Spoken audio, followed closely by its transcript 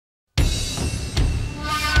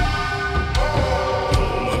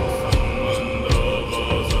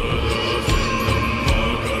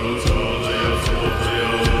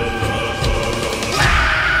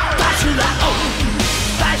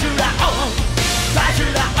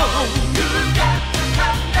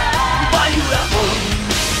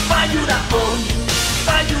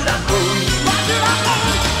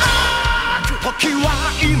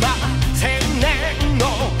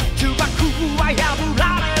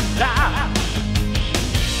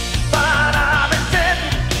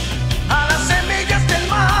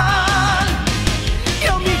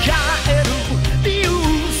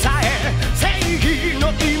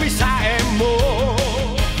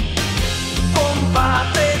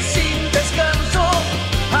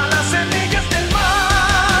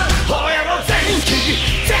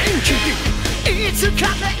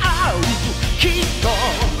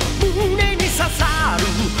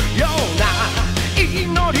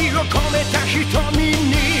込めた瞳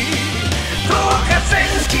に Roja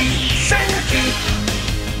Zenki, Zenki,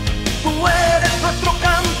 tú eres nuestro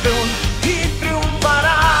campeón y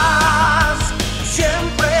triunfarás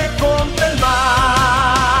siempre contra el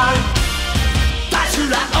mal.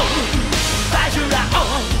 Bajulaon,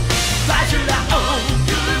 Bajulaon, Bajulaon,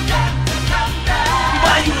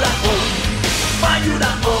 Bajulaon,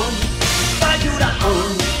 Bajulaon,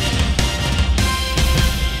 Bajulaon.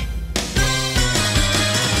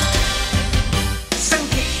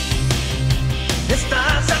 Zenki,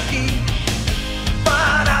 estás aquí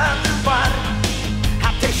para triunfar.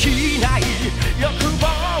 果てしない欲望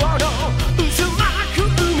の渦巻く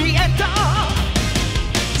海へと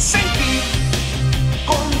Zenki,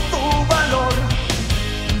 con tu valor,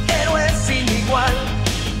 héroe sin igual.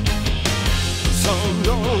 そ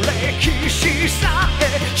の歴史さえ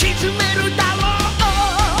沈めるだろう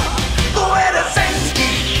Tú eres Zenki,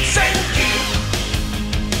 Zenki,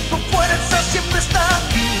 tu fuerza siempre está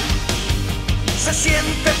aquí. Se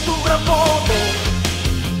siente tu gran poder.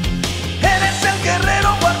 Eres el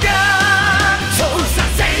guerrero guardián. Sousa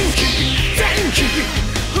Zenki, Zenki,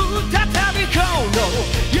 再びこの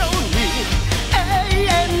世に永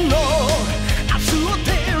遠の明日を照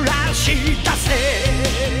らし出せ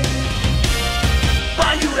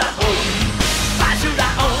Bajulaon,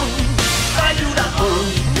 Bajulaon, Bajulaon,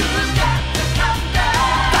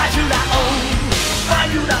 Bajulaon,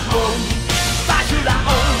 Bajulaon,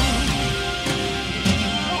 Bajulaon.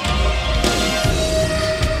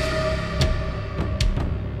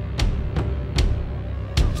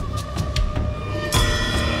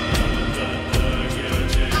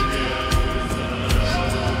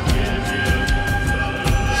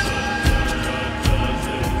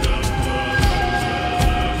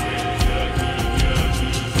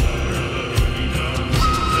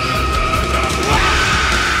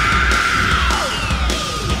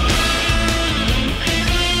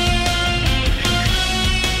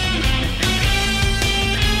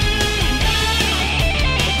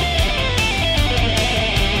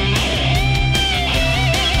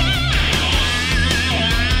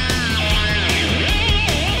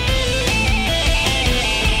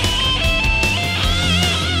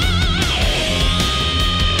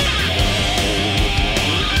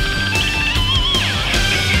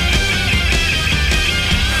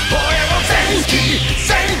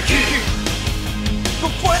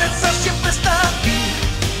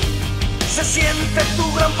 Se siente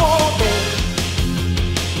tu gran poder.